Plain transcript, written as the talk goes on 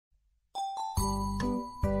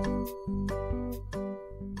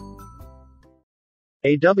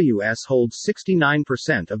AWS holds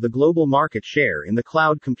 69% of the global market share in the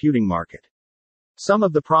cloud computing market. Some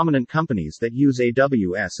of the prominent companies that use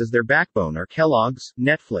AWS as their backbone are Kellogg's,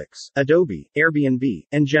 Netflix, Adobe, Airbnb,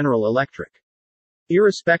 and General Electric.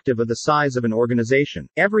 Irrespective of the size of an organization,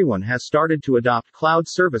 everyone has started to adopt cloud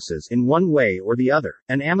services in one way or the other,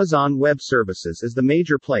 and Amazon Web Services is the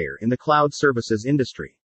major player in the cloud services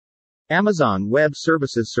industry. Amazon Web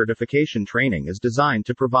Services certification training is designed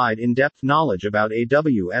to provide in-depth knowledge about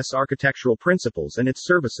AWS architectural principles and its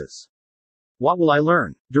services. What will I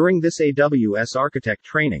learn? During this AWS Architect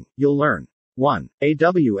training, you'll learn 1.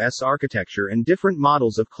 AWS architecture and different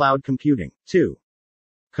models of cloud computing. 2.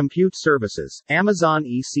 Compute services, Amazon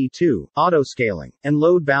EC2, autoscaling, and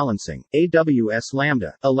load balancing, AWS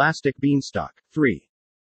Lambda, Elastic Beanstalk. 3.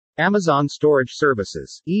 Amazon Storage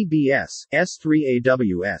Services, EBS, S3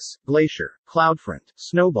 AWS, Glacier, CloudFront,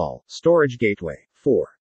 Snowball, Storage Gateway. 4.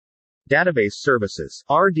 Database Services,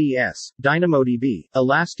 RDS, DynamoDB,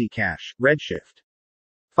 ElastiCache, Redshift.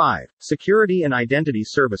 5. Security and Identity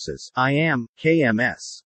Services, IAM,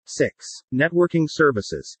 KMS. 6. Networking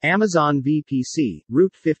Services, Amazon VPC,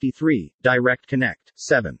 Route 53, Direct Connect.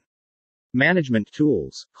 7. Management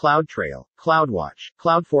Tools, CloudTrail, CloudWatch,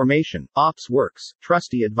 CloudFormation, OpsWorks,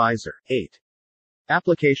 Trusty Advisor. 8.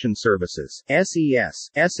 Application Services, SES,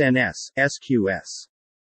 SNS, SQS.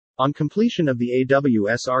 On completion of the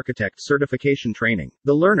AWS Architect certification training,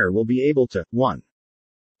 the learner will be able to 1.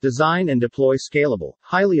 Design and deploy scalable,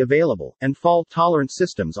 highly available, and fault-tolerant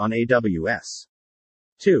systems on AWS.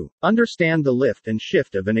 2. Understand the lift and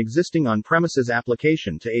shift of an existing on-premises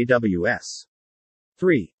application to AWS.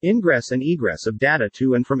 3. Ingress and egress of data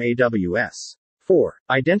to and from AWS. 4.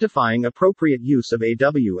 Identifying appropriate use of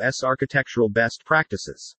AWS architectural best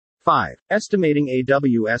practices. 5. Estimating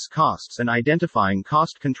AWS costs and identifying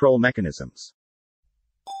cost control mechanisms.